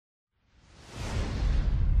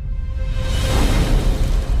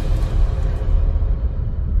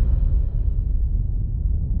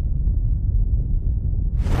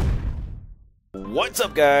What's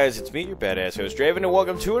up, guys? It's me, your badass host, Draven, and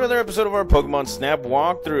welcome to another episode of our Pokemon Snap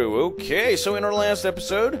walkthrough. Okay, so in our last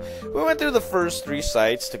episode, we went through the first 3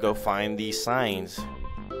 sites to go find these signs.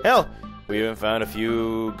 Hell, we even found a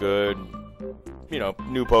few good,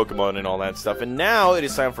 new Pokemon and all that stuff. And now it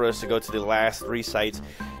is time for us to go to the last 3 sites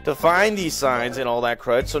to find these signs and all that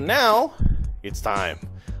crud. So now, it's time.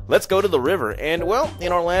 Let's go to the river. And, well,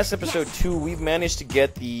 in our last episode, too, we've managed to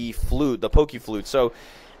get the flute, the Poke Flute. So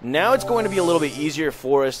now it's going to be a little bit easier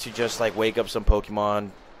for us to just, like, wake up some Pokemon,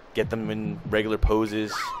 get them in regular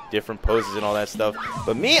poses, different poses and all that stuff.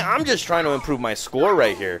 But me, I'm just trying to improve my score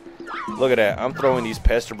right here. Look at that. I'm throwing these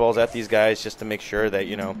pester balls at these guys just to make sure that,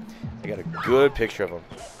 I got a good picture of them.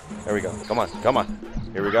 There we go. Come on. Come on.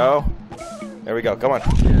 Here we go. There we go. Come on.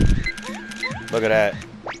 Look at that.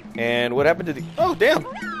 And what happened to the... Oh, damn.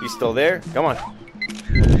 He's still there. Come on.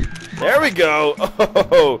 There we go.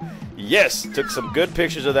 Oh, yes. Took some good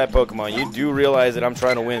pictures of that Pokemon. You do realize that I'm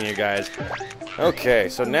trying to win here, guys. Okay,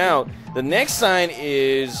 so now the next sign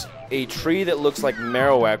is a tree that looks like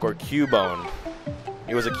Marowak or Cubone.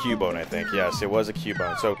 It was a Cubone, I think. Yes, it was a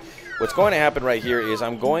Cubone. So what's going to happen right here is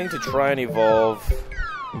I'm going to try and evolve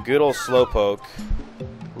good old Slowpoke.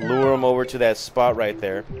 Lure him over to that spot right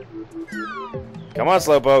there. Come on,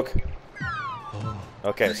 Slowpoke.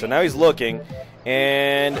 Okay, so now he's looking.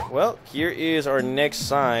 And, well, here is our next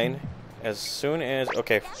sign. As soon as...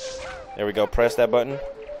 Okay, there we go. Press that button.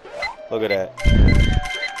 Look at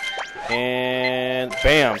that. And,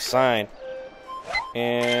 bam, sign.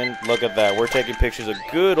 And look at that. We're taking pictures of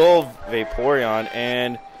good old Vaporeon.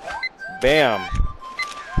 And, bam.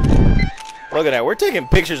 Look at that. We're taking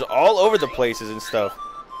pictures all over the places and stuff.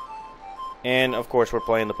 And, of course, we're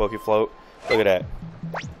playing the Poke Float. Look at that.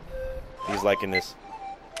 He's liking this.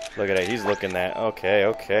 Look at that. He's looking at. Okay,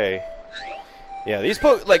 okay. Yeah, these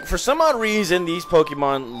for some odd reason, these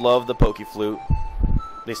Pokemon love the Poke Flute.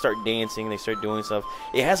 They start dancing. They start doing stuff.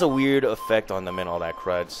 It has a weird effect on them and all that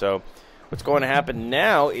crud. So, what's going to happen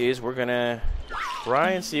now is we're going to try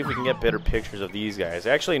and see if we can get better pictures of these guys.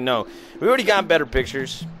 Actually, no. We already got better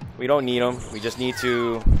pictures. We don't need them. We just need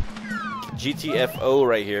to GTFO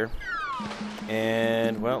right here.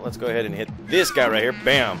 And, well, let's go ahead and hit this guy right here.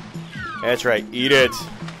 Bam. That's right. Eat it.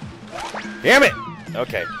 Damn it.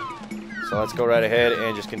 Okay. So let's go right ahead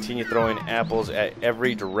and just continue throwing apples at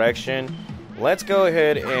every direction. Let's go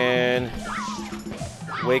ahead and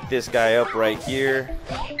wake this guy up right here.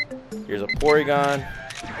 Here's a Porygon.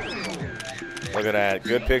 Look at that.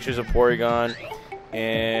 Good pictures of Porygon.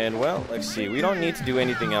 And, well, let's see. We don't need to do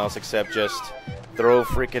anything else except just throw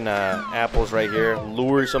freaking apples right here.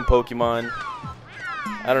 Lure some Pokemon.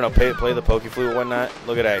 I don't know, play the Poke Flute or whatnot.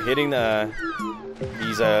 Look at that, hitting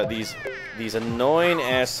these annoying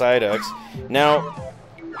ass Psyducks. Now,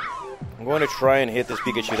 I'm going to try and hit this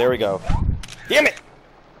Pikachu. There we go. Damn it!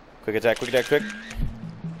 Quick attack, quick attack, quick.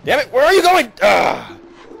 Damn it! Where are you going? Ah!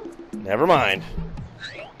 Never mind.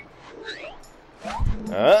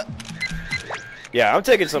 Yeah, I'm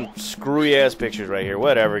taking some screwy ass pictures right here.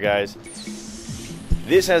 Whatever, guys.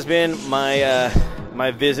 This has been my my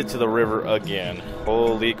visit to the river again.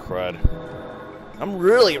 Holy crud. I'm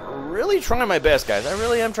really trying my best, guys. I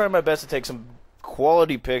really am trying my best to take some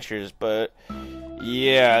quality pictures, but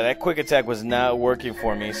yeah, that quick attack was not working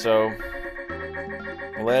for me, so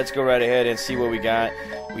let's go right ahead and see what we got.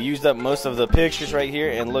 We used up most of the pictures right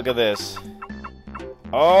here, and look at this.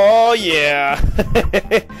 Oh, yeah.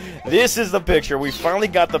 This is the picture. We finally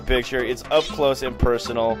got the picture. It's up close and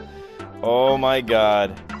personal. Oh, my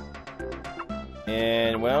God.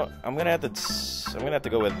 And, well, I'm gonna have to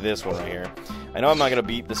go with this one right here. I know I'm not gonna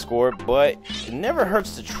beat the score, but it never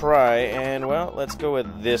hurts to try. And, well, let's go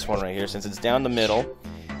with this one right here since it's down the middle.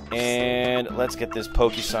 And let's get this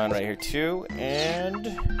Poke-san right here too.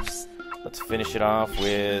 And let's finish it off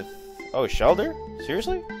with... Oh, Shelter?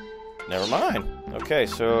 Seriously? Never mind. Okay,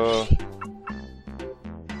 so...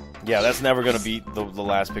 Yeah, that's never gonna beat the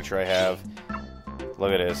last picture I have.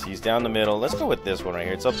 Look at this. He's down the middle. Let's go with this one right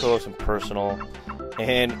here. It's up close and personal.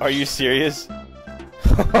 And are you serious?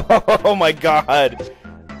 Oh my God.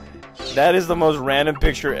 That is the most random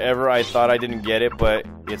picture ever. I thought I didn't get it, but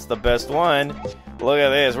it's the best one. Look at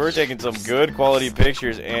this. We're taking some good quality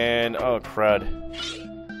pictures and... Oh, crud.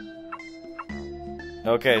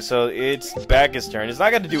 Okay, so it's Bacchus' turn. It's not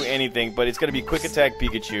going to do anything, but it's going to be Quick Attack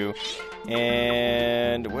Pikachu.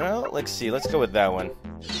 And, well, let's see. Let's go with that one.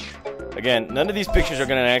 Again, none of these pictures are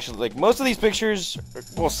going to actually, like, most of these pictures,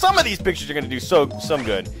 well, some of these pictures are going to do some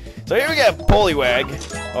good. So here we got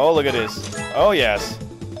Poliwag. Oh, look at this. Oh, yes.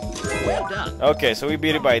 Well done. Okay, so we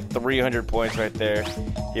beat it by 300 points right there.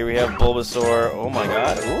 Here we have Bulbasaur. Oh, my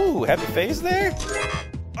God. Ooh, happy face there.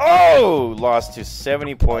 Oh! Lost to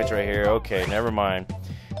 70 points right here. Okay, never mind.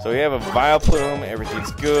 So we have a Vileplume.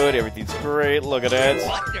 Everything's good. Everything's great. Look at that.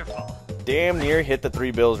 Wonderful. Damn near hit the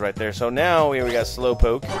 3 bills right there. So now here we got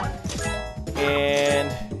Slowpoke.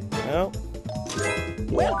 And, well,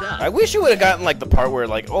 Well done. I wish you would have gotten like the part where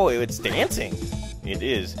like, oh, it's dancing. It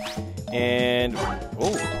is. And,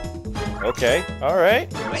 oh, okay, all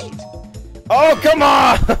right. Wait. Oh, come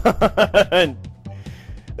on!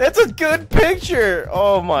 That's a good picture.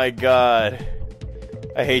 Oh my god.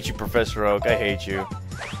 I hate you, Professor Oak. I hate you.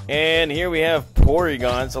 And here we have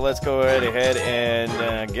Porygon, so let's go ahead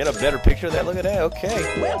and get a better picture of that. Look at that.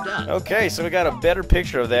 Okay. Well done. Okay, so we got a better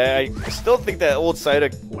picture of that. I still think that old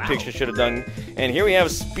Scykoh picture should have done. And here we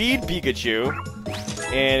have Speed Pikachu,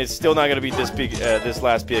 and it's still not going to beat this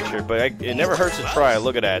last picture, but it never hurts to try.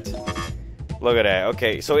 Look at that. Look at that.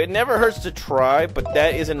 Okay, so it never hurts to try, but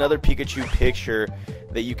that is another Pikachu picture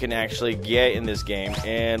that you can actually get in this game.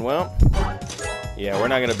 And, well, yeah, we're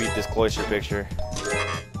not going to beat this Cloyster picture.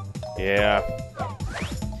 Yeah.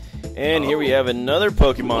 And here we have another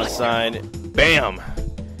Pokemon sign. Bam!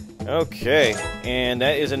 Okay, and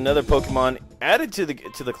that is another Pokemon added to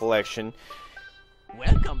the collection.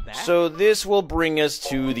 Welcome back. So this will bring us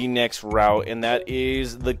to the next route, and that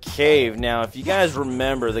is the cave. Now, if you guys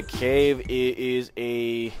remember, the cave is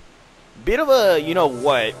a bit of a, you know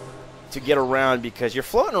what, to get around, because you're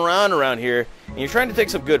floating around here, and you're trying to take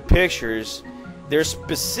some good pictures. There's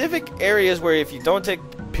specific areas where if you don't take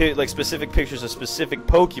like specific pictures of specific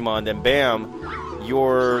Pokemon, then bam,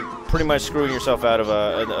 you're pretty much screwing yourself out of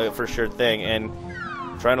a for sure thing. And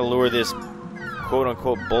trying to lure this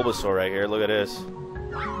quote-unquote Bulbasaur right here. Look at this.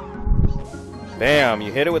 Bam,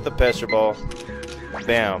 you hit it with the Pester Ball.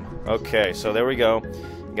 Bam. Okay, so there we go.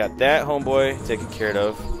 Got that homeboy taken care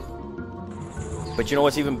of. But you know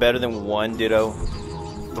what's even better than 1 Ditto?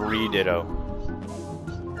 3 Ditto.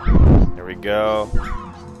 There we go.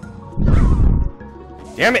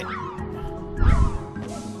 Damn it!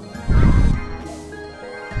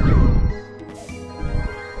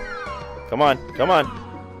 Come on, come on.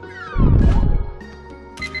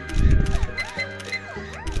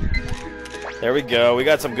 There we go. We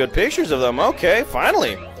got some good pictures of them. Okay,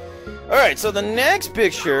 finally. Alright, so the next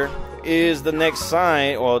picture is the next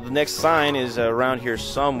sign. Well, the next sign is around here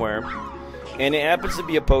somewhere. And it happens to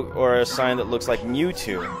be a sign that looks like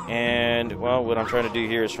Mewtwo. And, well, what I'm trying to do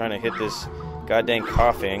here is trying to hit this goddamn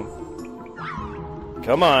coughing.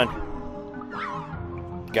 Come on.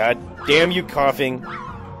 God damn you, coughing.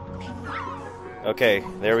 Okay,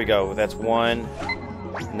 there we go. That's one.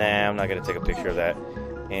 Nah, I'm not going to take a picture of that.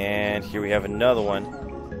 And here we have another one.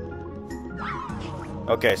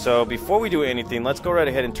 Okay, so before we do anything, let's go right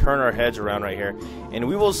ahead and turn our heads around right here. And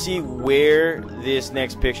we will see where this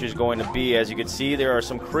next picture is going to be. As you can see, there are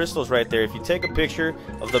some crystals right there. If you take a picture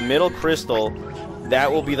of the middle crystal,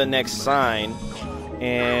 that will be the next sign.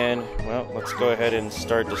 And, well, let's go ahead and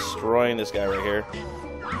start destroying this guy right here.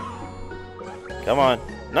 Come on.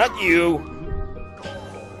 Not you!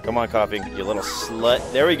 Come on, coughing, you little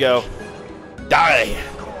slut. There we go. Die!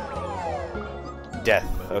 Death.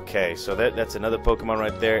 Okay, so that's another Pokemon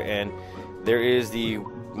right there. And there is the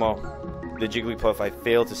Jigglypuff I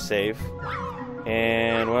failed to save.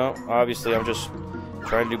 And, well, obviously I'm just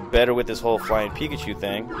trying to do better with this whole flying Pikachu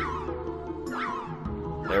thing.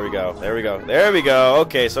 There we go, there we go, there we go.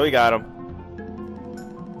 Okay, so we got him.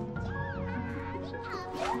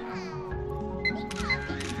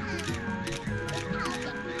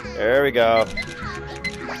 There we go.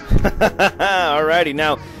 Alrighty,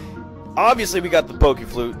 now, obviously we got the Poke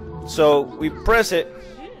Flute. So, we press it.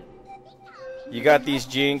 You got these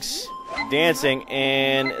Jinx dancing,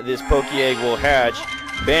 and this Poke Egg will hatch.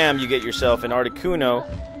 Bam, you get yourself an Articuno.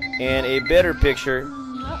 And a better picture.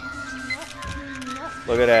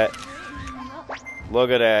 Look at that.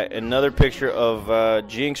 Look at that. Another picture of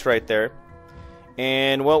Jinx right there.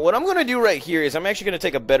 And, well, what I'm going to do right here is I'm actually going to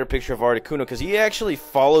take a better picture of Articuno because he actually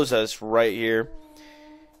follows us right here.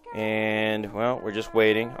 And, well, we're just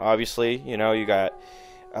waiting. Obviously, you know, you got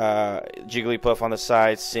Jigglypuff on the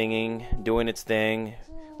side singing, doing its thing.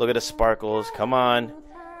 Look at the sparkles. Come on.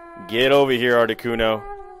 Get over here, Articuno.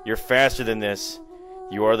 You're faster than this.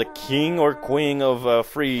 You are the king or queen of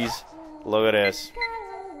freeze. Look at this.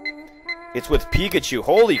 It's with Pikachu.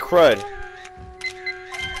 Holy crud.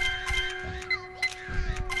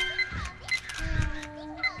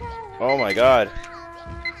 Oh my god.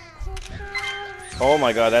 Oh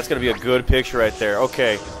my god, that's going to be a good picture right there.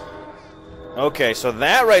 Okay. Okay, so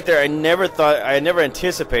that right there I never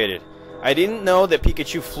anticipated. I didn't know that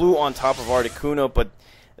Pikachu flew on top of Articuno, but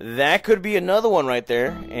that could be another one right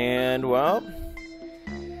there. And, well,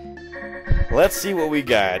 Let's see what we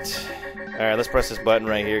got. Alright, let's press this button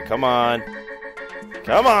right here. Come on.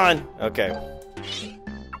 Come on! Okay.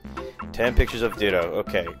 10 pictures of Ditto.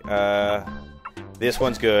 Okay. This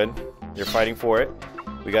one's good. They're fighting for it.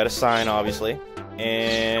 We got a sign, obviously.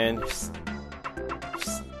 And...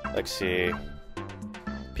 let's see.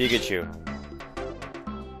 Pikachu.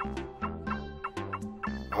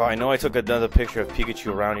 Oh, I know I took another picture of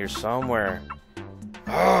Pikachu around here somewhere.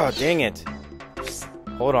 Oh, dang it.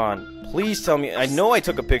 Hold on. Please tell me. I know I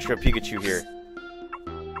took a picture of Pikachu here.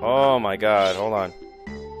 Oh my god. Hold on.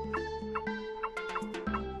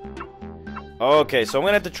 Okay, so I'm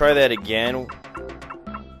going to have to try that again.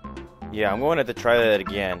 Yeah, I'm going to have to try that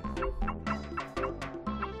again.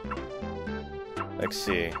 Let's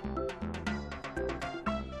see.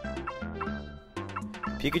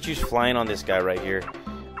 Pikachu's flying on this guy right here.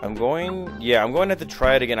 Yeah, I'm going to have to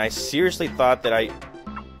try it again. I seriously thought that I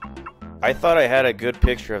thought I had a good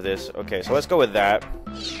picture of this. Okay, so let's go with that.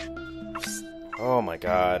 Oh my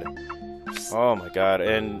god. Oh my god.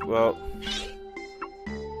 And, well...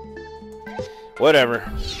 whatever.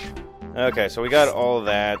 Okay, so we got all of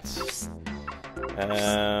that.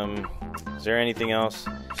 Is there anything else?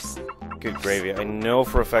 Good gravy. I know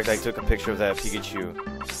for a fact I took a picture of that Pikachu.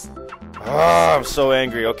 Oh, I'm so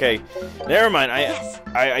angry. Okay, never mind.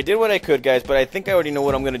 I did what I could, guys, but I think I already know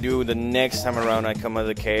what I'm going to do the next time around I come out of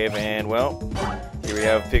the cave. And, well, here we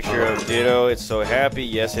have a picture of Ditto. It's so happy.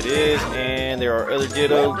 Yes, it is. And there are other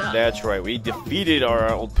Ditto. That's right. We defeated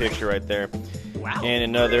our old picture right there. And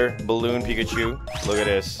another balloon Pikachu. Look at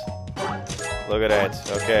this. Look at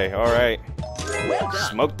that. Okay, alright.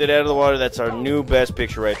 Smoked it out of the water. That's our new best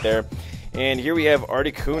picture right there. And here we have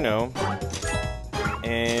Articuno.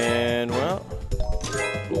 And,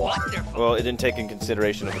 well, it didn't take in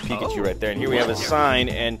consideration of the Pikachu right there. And here we have a sign,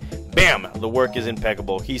 and bam! The work is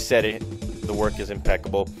impeccable. He said it. The work is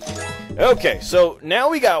impeccable. Okay, so now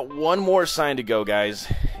we got one more sign to go,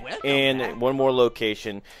 guys. And one more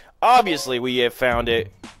location. Obviously, we have found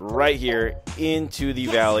it right here into the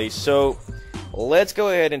valley. So, let's go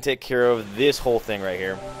ahead and take care of this whole thing right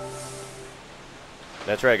here.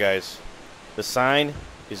 That's right, guys. The sign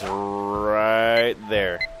is right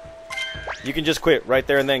there. You can just quit right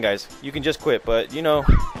there and then, guys. You can just quit. But, you know,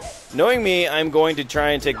 knowing me, I'm going to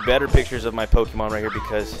try and take better pictures of my Pokemon right here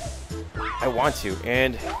because I want to.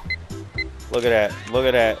 And look at that. Look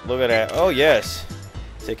at that. Look at that. Oh, yes.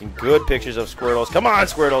 Taking good pictures of Squirtles. Come on,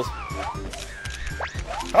 Squirtles!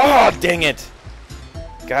 Oh, dang it!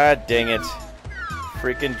 God dang it.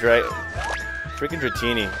 Freaking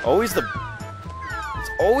Dratini. It's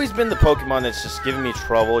always been the Pokemon that's just giving me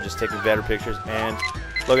trouble, just taking better pictures. And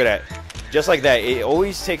look at that. Just like that. It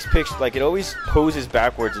always takes pictures, like it always poses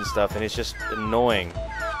backwards and stuff, and it's just annoying.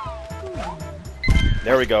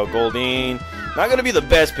 There we go, Goldeen. Not going to be the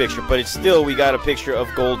best picture, but it's still, we got a picture of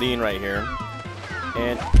Goldeen right here.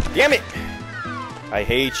 And, damn it! I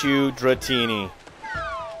hate you, Dratini.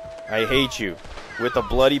 I hate you. With a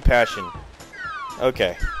bloody passion.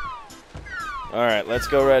 Okay. Alright, let's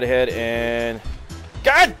go right ahead and...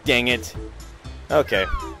 God dang it! Okay.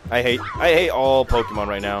 I hate all Pokemon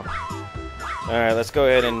right now. Alright, let's go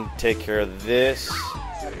ahead and take care of this.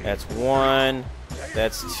 That's 1.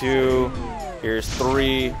 That's 2. Here's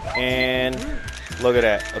 3. And... look at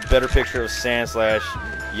that. A better picture of Sandslash.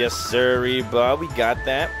 Yes, sirree, Bob. We got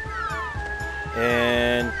that.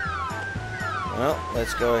 And, well,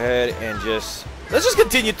 let's go ahead and let's just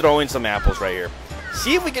continue throwing some apples right here.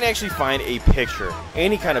 See if we can actually find a picture.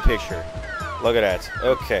 Any kind of picture. Look at that.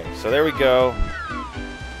 Okay, so there we go.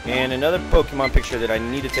 And another Pokemon picture that I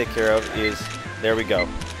need to take care of is, there we go.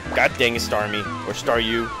 God dang it, Starmie. Or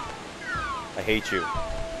Staryu. I hate you.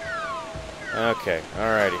 Okay,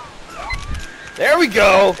 alrighty. There we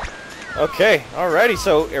go! Okay, alrighty,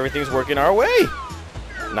 so everything's working our way.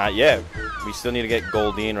 Not yet. We still need to get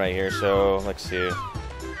Goldeen right here, so let's see.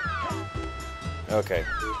 Okay.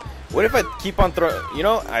 What if I keep on throwing... you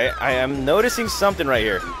know, I am noticing something right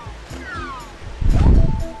here.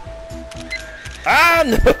 Ah,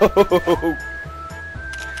 no!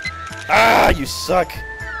 Ah, you suck.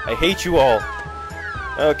 I hate you all.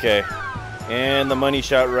 Okay. And the money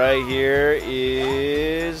shot right here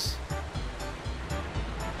is...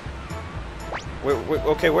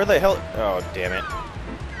 okay, where the hell... oh, damn it.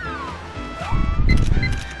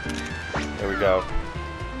 There we go.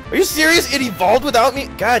 Are you serious? It evolved without me?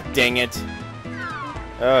 God dang it.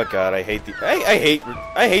 Oh, God, I hate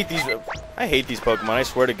I hate these Pokemon, I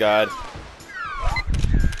swear to God.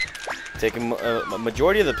 Taking a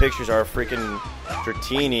majority of the pictures are freaking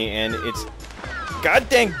Dratini, and it's god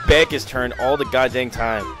dang Becca's turn all the god dang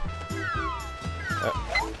time.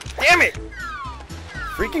 Damn it!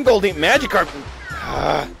 Freaking Goldeen Magikarp.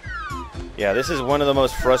 Yeah, this is one of the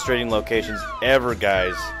most frustrating locations ever,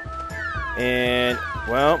 guys. And,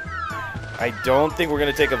 well, I don't think we're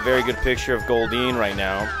going to take a very good picture of Goldeen right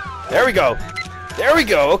now. There we go. There we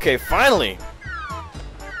go. Okay, finally.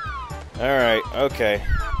 Alright, okay.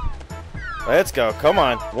 Let's go. Come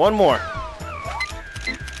on. One more.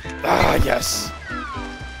 Ah, yes.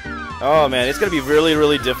 Oh, man. It's going to be really,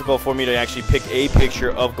 really difficult for me to actually pick a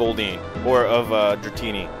picture of Goldeen. Or of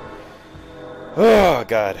Dratini. Oh,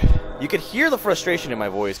 God. You can hear the frustration in my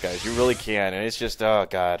voice, guys. You really can. And it's just, oh,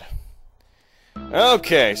 God.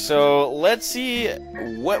 Okay, so let's see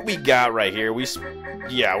what we got right here. We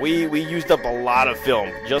used up a lot of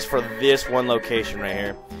film just for this one location right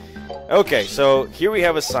here. Okay, so here we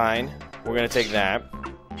have a sign. We're going to take that.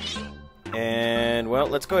 And, well,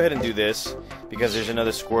 let's go ahead and do this because there's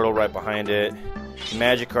another Squirtle right behind it.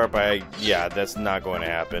 Magikarp, yeah, that's not going to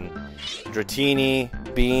happen. Dratini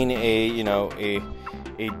being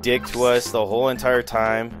a dick to us the whole entire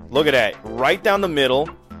time. Look at that. Right down the middle.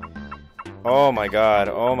 Oh my god.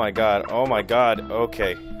 Oh my god. Oh my god.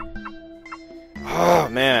 Okay. Oh,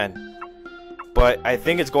 man. But I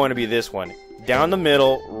think it's going to be this one. Down the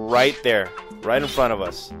middle, right there. Right in front of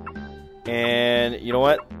us. And you know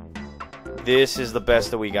what? This is the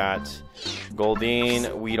best that we got.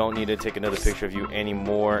 Goldeen, we don't need to take another picture of you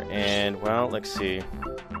anymore. And, well, let's see.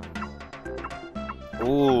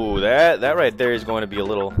 Ooh, that right there is going to be a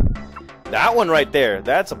little... That one right there,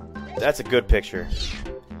 that's a good picture.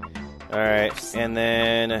 Alright, and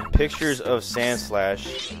then pictures of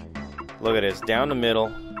Sandslash. Look at this, down the middle.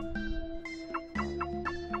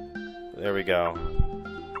 There we go.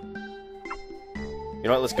 You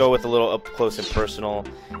know what, let's go with a little up close and personal.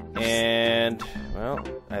 And, well,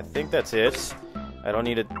 I think that's it. I don't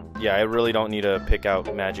need to, yeah, I really don't need to pick out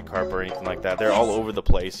Magikarp or anything like that. They're all over the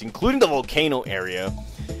place, including the volcano area.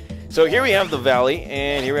 So here we have the valley,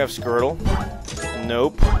 and here we have Squirtle.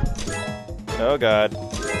 Nope. Oh, God.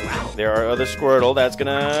 There are other Squirtle. That's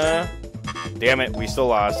gonna... Damn it, we still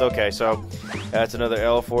lost. Okay, so that's another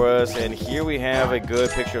L for us. And here we have a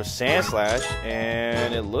good picture of Sandslash,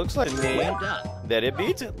 and it looks like to me that it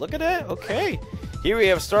beats it. Look at that. Okay. Here we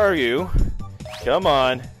have Staryu. Come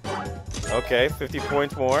on. Okay, 50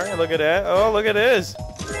 points more. Look at that. Oh, look at this.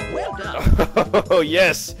 Well done. Oh,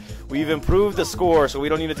 yes. We've improved the score, so we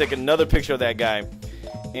don't need to take another picture of that guy.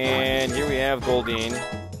 And here we have Goldeen.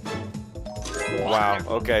 Wow.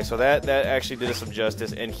 Okay, so that actually did us some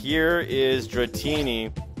justice. And here is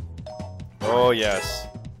Dratini. Oh, yes.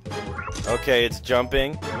 Okay, it's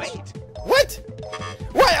jumping. Wait. What?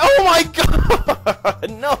 What? Oh, my God.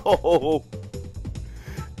 No.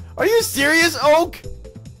 Are you serious, Oak?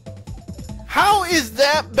 How is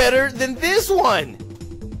that better than this one?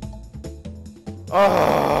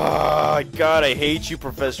 Oh, God, I hate you,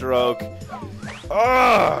 Professor Oak.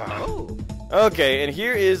 Oh. Okay, and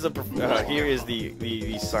here is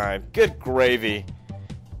the sign. Good gravy.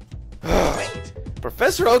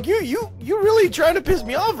 Professor Oak, you really trying to piss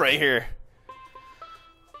me off right here.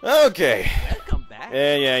 Okay. Welcome back.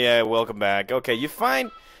 Yeah, welcome back. Okay, you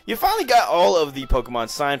finally got all of the Pokemon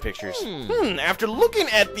sign pictures. After looking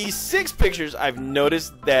at these 6 pictures, I've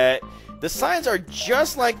noticed that the signs are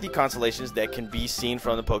just like the constellations that can be seen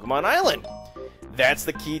from the Pokemon Island. That's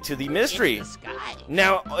the key to the mystery. It's the sky.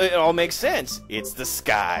 Now, it all makes sense. It's the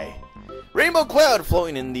sky. Rainbow cloud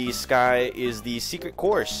floating in the sky is the secret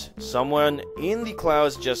course. Someone in the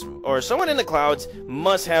clouds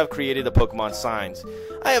must have created the Pokemon signs.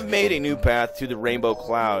 I have made a new path to the rainbow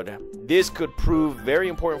cloud. This could prove very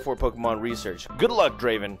important for Pokemon research. Good luck,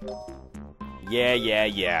 Draven.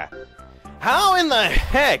 Yeah. How in the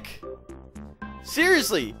heck?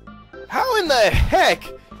 Seriously, how in the heck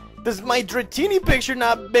does my Dratini picture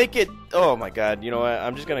not make it? Oh my god, you know what?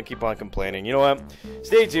 I'm just gonna keep on complaining. You know what?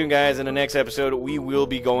 Stay tuned, guys. In the next episode, we will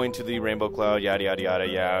be going to the Rainbow Cloud, yada yada yada,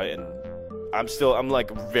 yeah. And I'm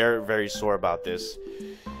like very, very sore about this.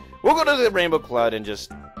 We'll go to the Rainbow Cloud and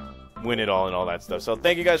just win it all and all that stuff. So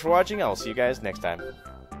thank you guys for watching. I'll see you guys next time.